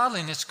it's godly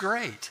and it's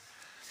great.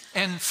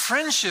 And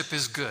friendship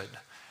is good.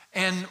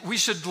 And we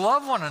should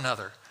love one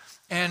another.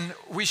 And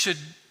we should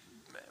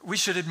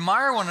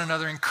admire one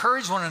another,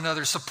 encourage one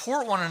another,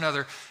 support one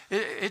another.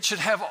 It should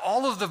have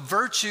all of the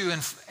virtue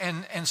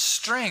and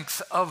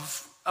strength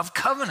of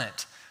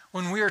covenant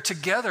when we are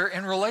together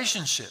in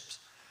relationships.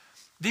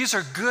 These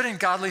are good and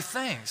godly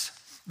things.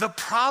 The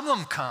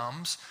problem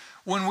comes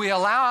when we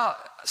allow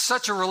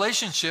such a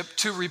relationship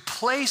to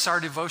replace our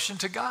devotion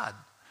to God.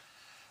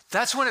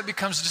 That's when it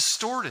becomes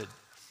distorted.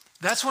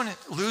 That's when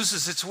it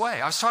loses its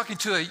way. I was talking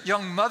to a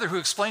young mother who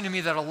explained to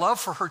me that a love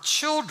for her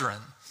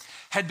children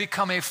had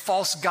become a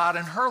false god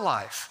in her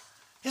life.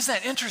 Isn't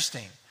that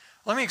interesting?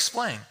 Let me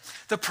explain.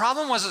 The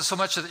problem wasn't so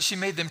much that she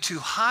made them too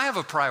high of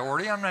a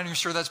priority. I'm not even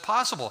sure that's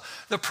possible.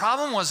 The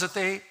problem was that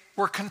they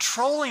were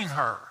controlling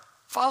her.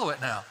 Follow it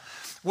now.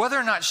 Whether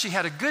or not she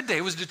had a good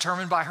day was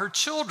determined by her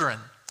children.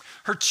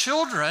 Her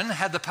children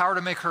had the power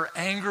to make her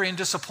angry and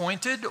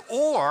disappointed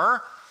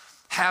or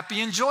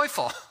happy and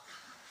joyful.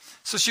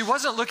 So she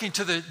wasn't looking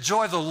to the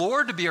joy of the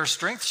Lord to be her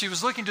strength. She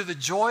was looking to the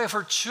joy of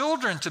her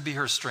children to be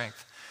her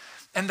strength.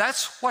 And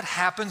that's what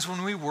happens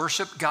when we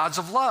worship gods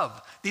of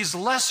love, these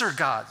lesser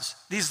gods,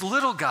 these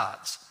little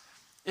gods.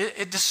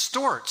 It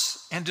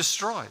distorts and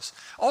destroys.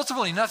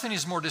 Ultimately, nothing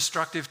is more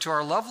destructive to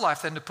our love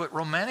life than to put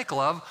romantic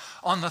love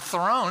on the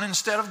throne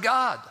instead of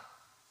God.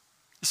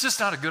 It's just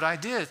not a good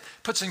idea. It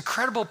puts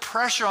incredible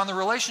pressure on the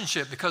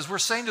relationship because we're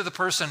saying to the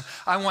person,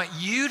 I want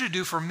you to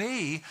do for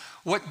me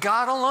what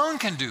God alone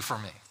can do for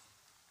me.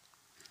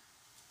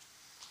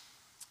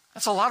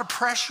 That's a lot of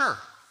pressure.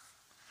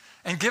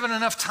 And given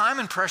enough time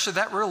and pressure,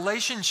 that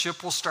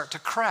relationship will start to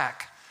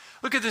crack.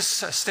 Look at this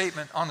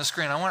statement on the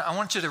screen. I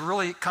want you to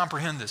really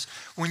comprehend this.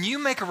 When you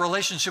make a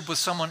relationship with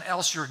someone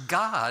else your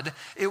God,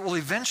 it will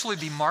eventually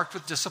be marked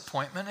with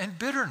disappointment and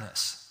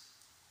bitterness.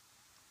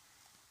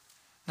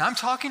 Now, I'm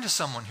talking to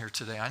someone here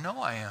today. I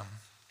know I am.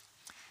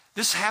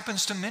 This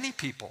happens to many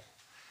people.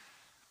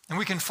 And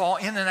we can fall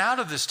in and out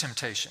of this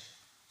temptation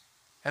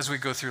as we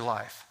go through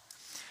life.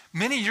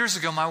 Many years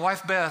ago, my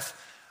wife, Beth,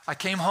 I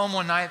came home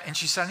one night and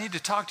she said, I need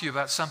to talk to you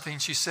about something.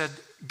 She said,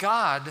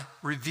 God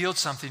revealed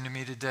something to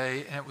me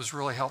today and it was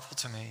really helpful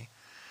to me.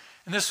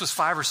 And this was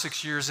 5 or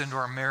 6 years into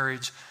our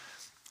marriage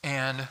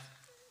and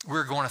we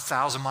were going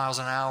 1,000 miles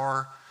an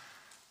hour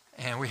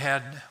and we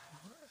had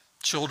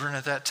children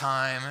at that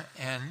time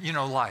and, you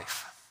know,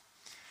 life.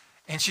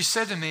 And she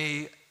said to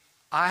me,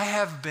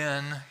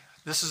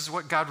 this is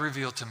what God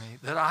revealed to me,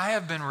 that I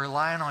have been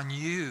relying on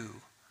you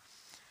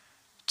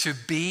to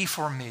be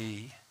for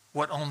me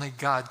what only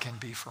God can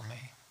be for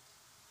me.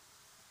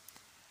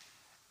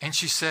 And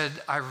she said,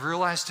 I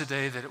realized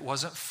today that it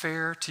wasn't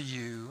fair to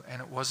you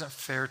and it wasn't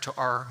fair to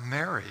our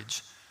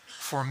marriage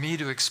for me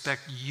to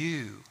expect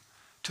you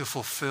to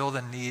fulfill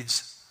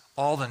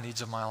all the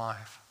needs of my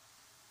life.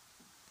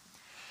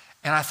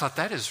 And I thought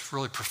that is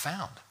really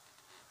profound.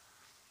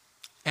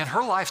 And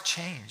her life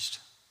changed.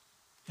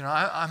 You know,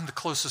 I'm the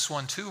closest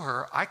one to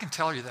her. I can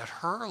tell you that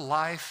her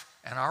life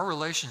and our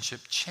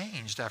relationship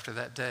changed after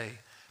that day,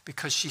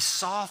 because she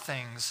saw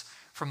things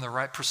from the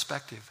right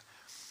perspective.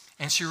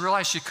 And she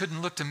realized she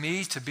couldn't look to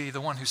me to be the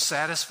one who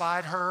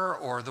satisfied her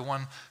or the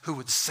one who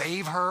would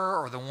save her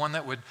or the one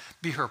that would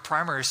be her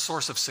primary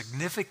source of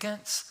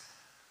significance.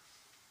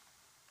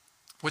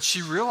 What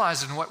she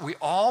realized and what we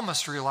all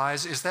must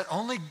realize is that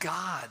only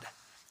God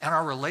and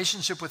our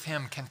relationship with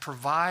Him can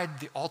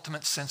provide the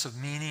ultimate sense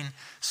of meaning,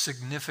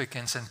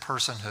 significance, and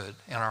personhood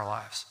in our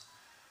lives.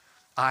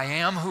 I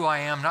am who I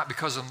am, not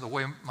because of the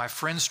way my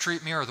friends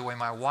treat me or the way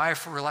my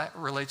wife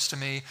relates to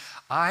me.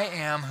 I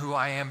am who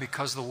I am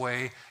because of the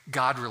way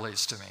God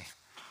relates to me.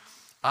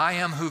 I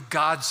am who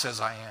God says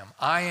I am.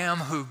 I am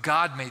who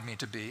God made me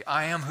to be.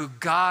 I am who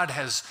God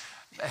has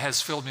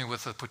filled me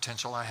with the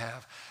potential I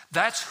have.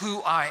 That's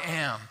who I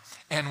am.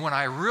 And when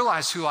I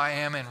realize who I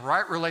am in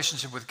right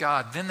relationship with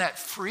God, then that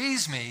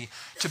frees me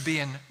to be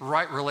in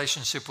right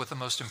relationship with the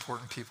most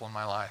important people in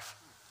my life.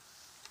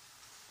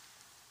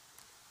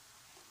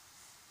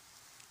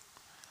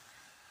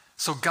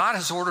 So God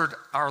has ordered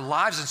our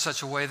lives in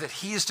such a way that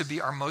He is to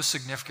be our most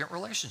significant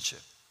relationship.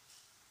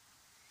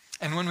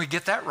 And when we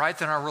get that right,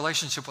 then our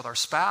relationship with our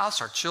spouse,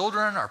 our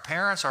children, our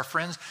parents, our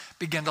friends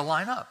begin to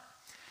line up.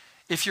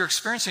 If you're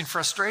experiencing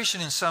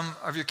frustration in some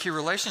of your key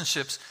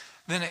relationships,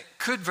 then it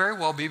could very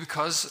well be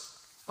because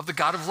of the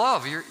God of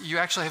love. You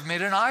actually have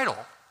made an idol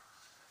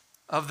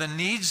of the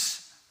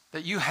needs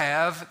that you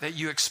have, that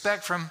you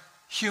expect from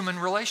human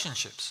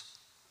relationships.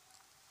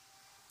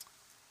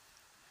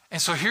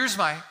 And so here's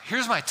my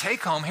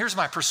take home, here's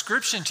my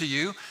prescription to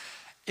you.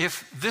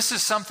 If this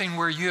is something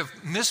where you have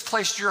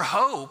misplaced your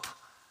hope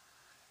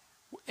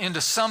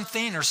into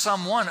something or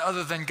someone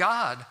other than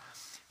God,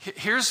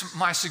 here's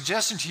my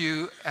suggestion to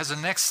you as a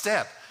next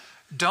step.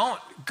 Don't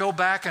go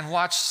back and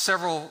watch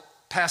several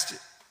past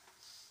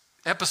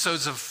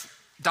episodes of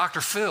Dr.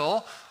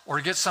 Phil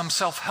or get some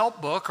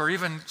self-help book or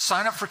even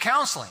sign up for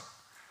counseling.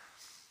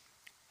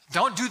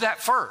 Don't do that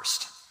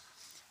first.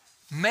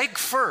 Make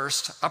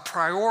first a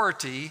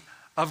priority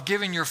of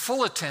giving your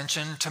full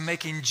attention to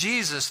making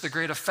Jesus the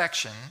great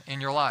affection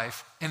in your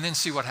life, and then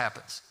see what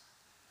happens.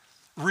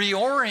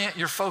 Reorient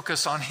your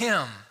focus on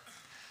Him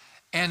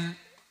and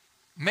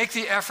make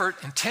the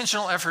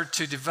intentional effort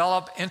to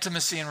develop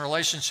intimacy and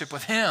relationship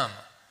with Him,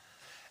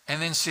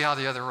 and then see how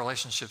the other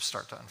relationships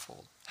start to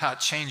unfold, how it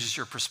changes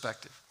your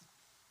perspective.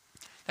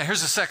 Now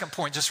here's the second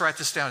point. Just write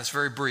this down. It's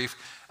very brief.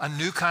 A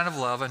new kind of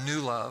love, a new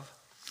love.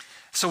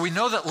 So we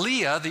know that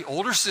Leah, the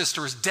older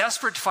sister, is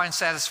desperate to find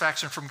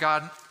satisfaction from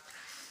God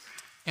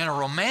in a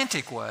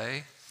romantic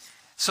way,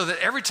 so that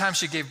every time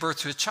she gave birth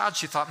to a child,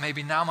 she thought,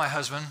 maybe now my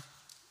husband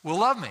will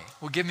love me,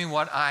 will give me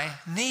what I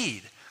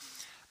need.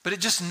 But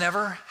it just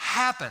never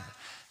happened.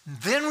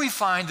 Then we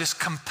find this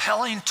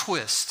compelling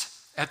twist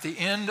at the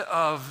end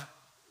of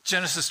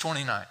Genesis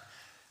 29.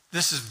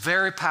 This is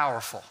very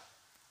powerful.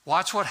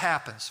 Watch what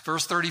happens.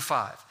 Verse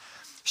 35.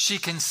 She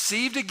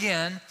conceived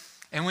again,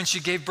 and when she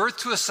gave birth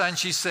to a son,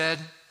 she said,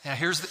 now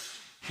here's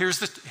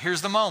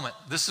the moment.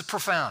 This is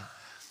profound.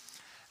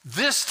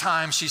 This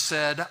time, she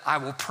said, I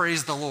will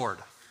praise the Lord.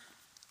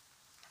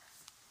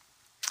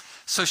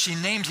 So she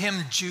named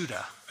him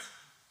Judah,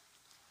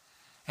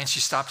 and she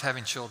stopped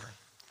having children.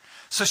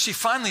 So she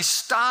finally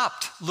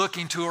stopped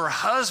looking to her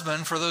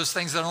husband for those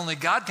things that only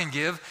God can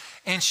give,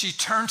 and she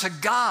turned to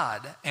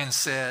God and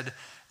said,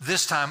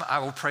 this time I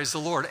will praise the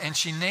Lord. And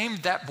she named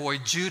that boy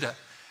Judah,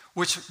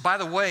 which, by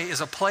the way,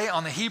 is a play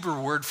on the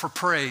Hebrew word for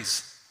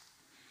praise.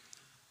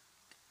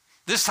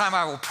 This time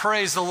I will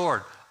praise the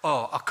Lord.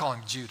 Oh, I'll call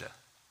him Judah,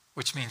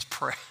 which means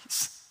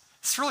praise.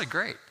 It's really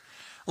great.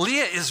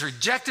 Leah is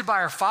rejected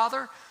by her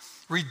father,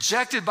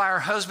 rejected by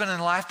her husband in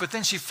life, but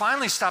then she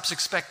finally stops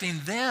expecting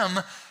them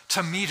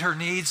to meet her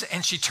needs,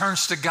 and she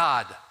turns to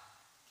God.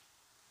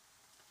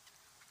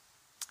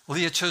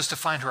 Leah chose to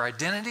find her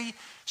identity.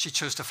 She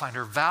chose to find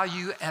her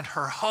value and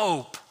her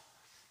hope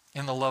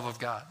in the love of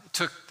God. It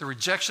took the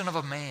rejection of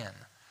a man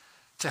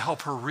to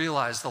help her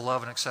realize the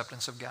love and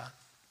acceptance of God.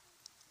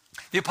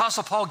 The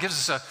Apostle Paul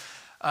gives us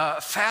a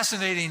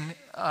fascinating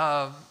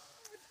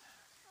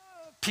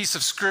piece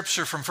of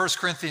scripture from 1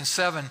 Corinthians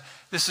 7.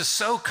 This is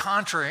so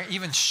contrary,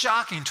 even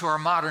shocking to our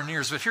modern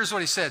ears, but here's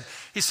what he said.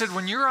 He said,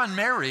 when you're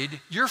unmarried,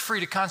 you're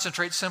free to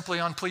concentrate simply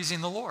on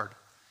pleasing the Lord.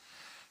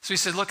 So he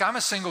said, look, I'm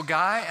a single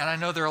guy, and I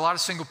know there are a lot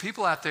of single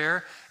people out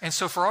there, and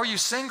so for all you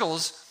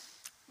singles,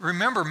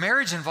 remember,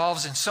 marriage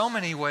involves in so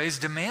many ways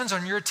demands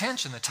on your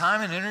attention. The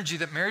time and energy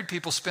that married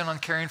people spend on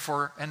caring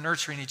for and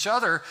nurturing each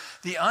other,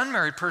 the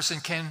unmarried person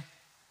can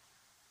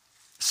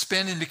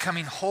spend in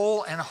becoming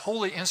whole and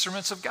holy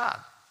instruments of God.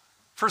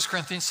 1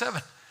 Corinthians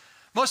 7.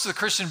 Most of the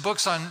Christian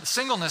books on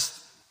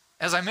singleness,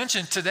 as I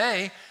mentioned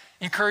today,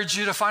 encourage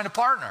you to find a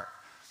partner.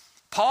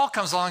 Paul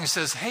comes along and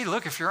says, hey,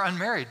 look, if you're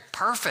unmarried,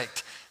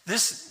 perfect.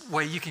 This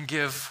way you can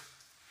give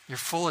your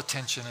full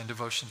attention and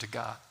devotion to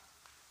God.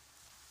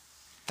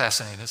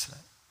 Fascinating, isn't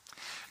it?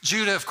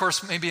 Judah, of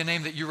course, may be a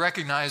name that you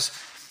recognize.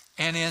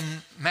 And in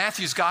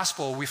Matthew's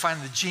gospel, we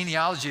find the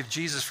genealogy of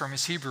Jesus from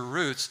his Hebrew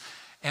roots.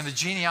 And the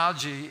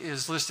genealogy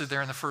is listed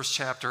there in the first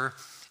chapter.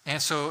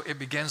 And so it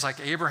begins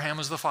like Abraham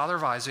was the father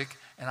of Isaac,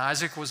 and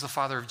Isaac was the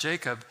father of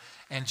Jacob,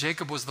 and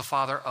Jacob was the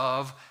father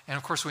of, and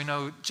of course we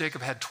know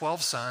Jacob had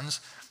 12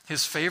 sons.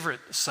 His favorite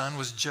son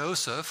was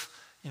Joseph,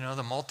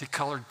 the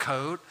multicolored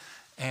coat,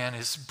 and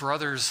his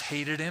brothers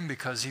hated him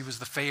because he was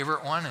the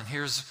favorite one.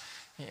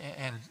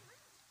 And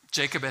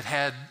Jacob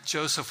had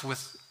Joseph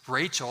with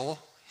Rachel,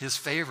 his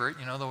favorite,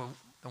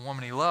 the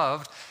woman he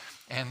loved.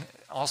 And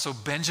also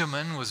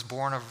Benjamin was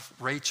born of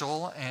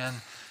Rachel, and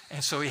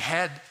so he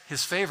had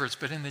his favorites.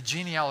 But in the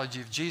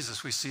genealogy of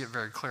Jesus, we see it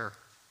very clear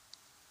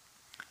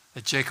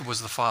that Jacob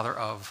was the father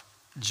of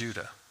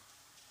Judah,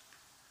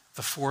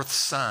 the fourth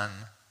son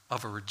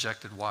of a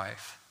rejected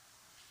wife.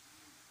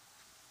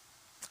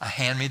 A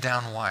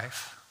hand-me-down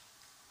wife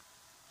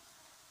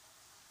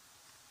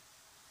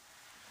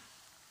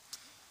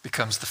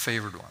becomes the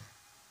favored one.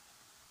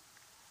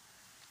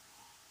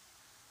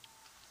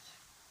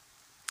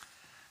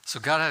 So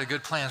God had a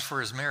good plan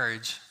for his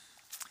marriage,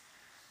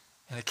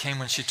 and it came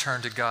when she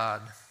turned to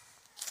God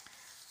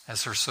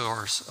as her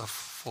source of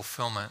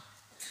fulfillment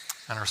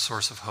and her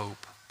source of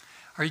hope.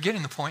 Are you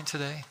getting the point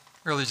today?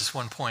 Really just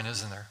one point,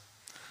 isn't there?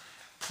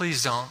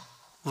 Please don't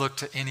look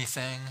to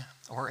anything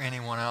or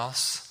anyone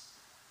else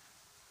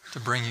to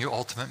bring you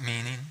ultimate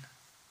meaning,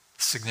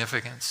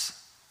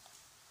 significance,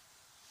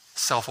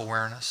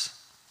 self-awareness.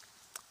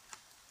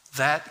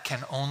 That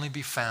can only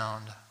be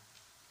found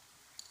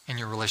in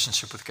your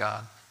relationship with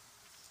God.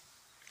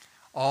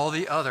 All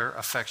the other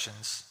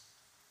affections,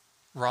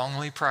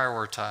 wrongly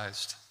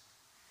prioritized,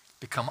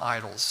 become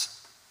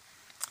idols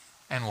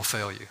and will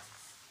fail you.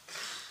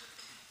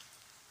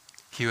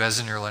 He who has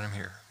an ear, let him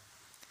hear.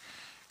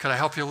 Could I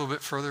help you a little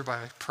bit further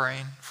by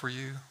praying for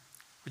you?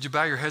 Would you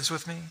bow your heads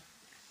with me?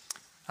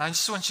 I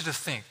just want you to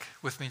think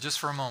with me just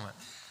for a moment.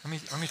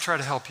 Let me try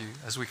to help you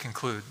as we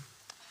conclude.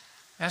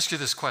 Ask you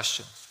this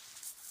question.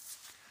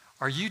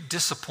 Are you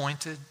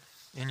disappointed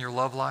in your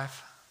love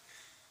life?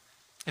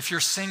 If you're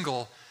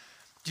single,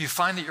 do you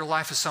find that your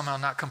life is somehow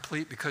not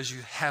complete because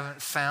you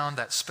haven't found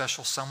that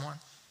special someone?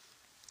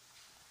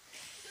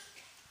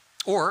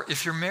 Or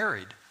if you're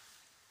married,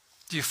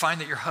 do you find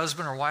that your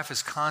husband or wife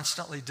is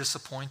constantly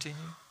disappointing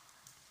you?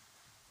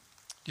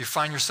 Do you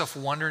find yourself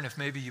wondering if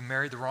maybe you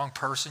married the wrong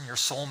person, your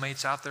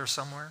soulmate's out there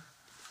somewhere?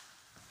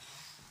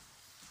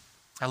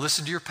 Now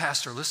listen to your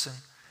pastor, listen.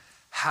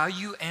 How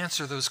you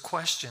answer those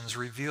questions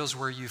reveals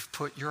where you've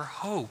put your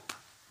hope.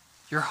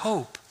 Your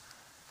hope.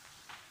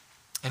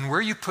 And where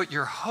you put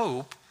your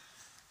hope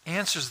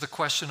answers the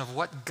question of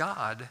what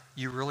God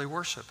you really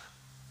worship.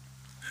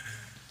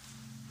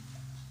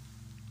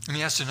 Let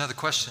me ask you another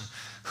question.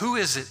 Who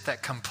is it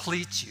that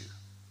completes you?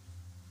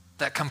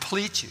 That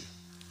completes you?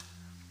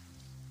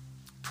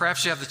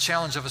 Perhaps you have the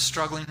challenge of a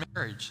struggling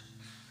marriage.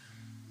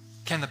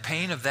 Can the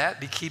pain of that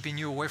be keeping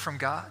you away from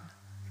God?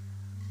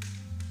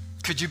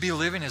 Could you be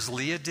living as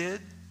Leah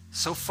did,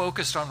 so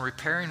focused on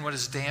repairing what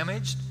is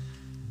damaged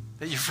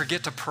that you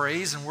forget to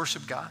praise and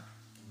worship God?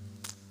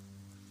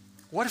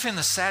 What if in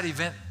the sad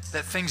event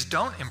that things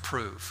don't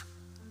improve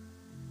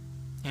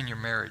in your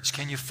marriage,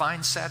 can you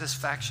find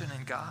satisfaction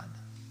in God?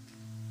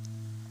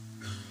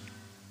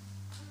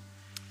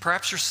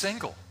 Perhaps you're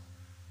single.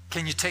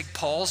 Can you take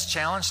Paul's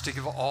challenge to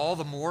give all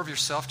the more of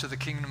yourself to the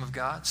kingdom of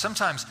God?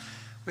 Sometimes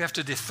we have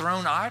to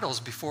dethrone idols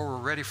before we're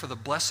ready for the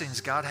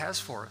blessings God has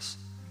for us.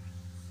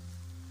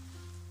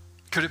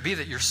 Could it be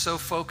that you're so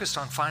focused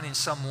on finding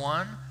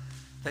someone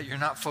that you're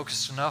not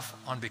focused enough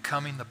on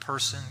becoming the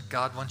person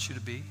God wants you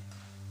to be?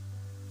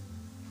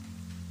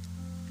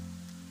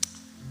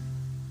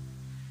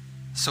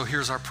 So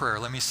here's our prayer.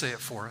 Let me say it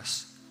for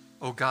us.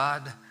 Oh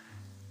God,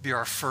 be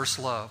our first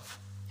love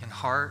in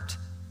heart,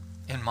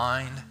 in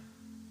mind,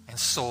 and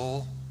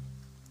soul,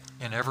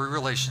 in every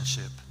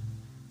relationship.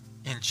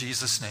 In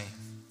Jesus' name.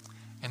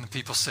 And the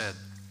people said,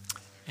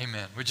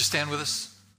 amen. Would you stand with us?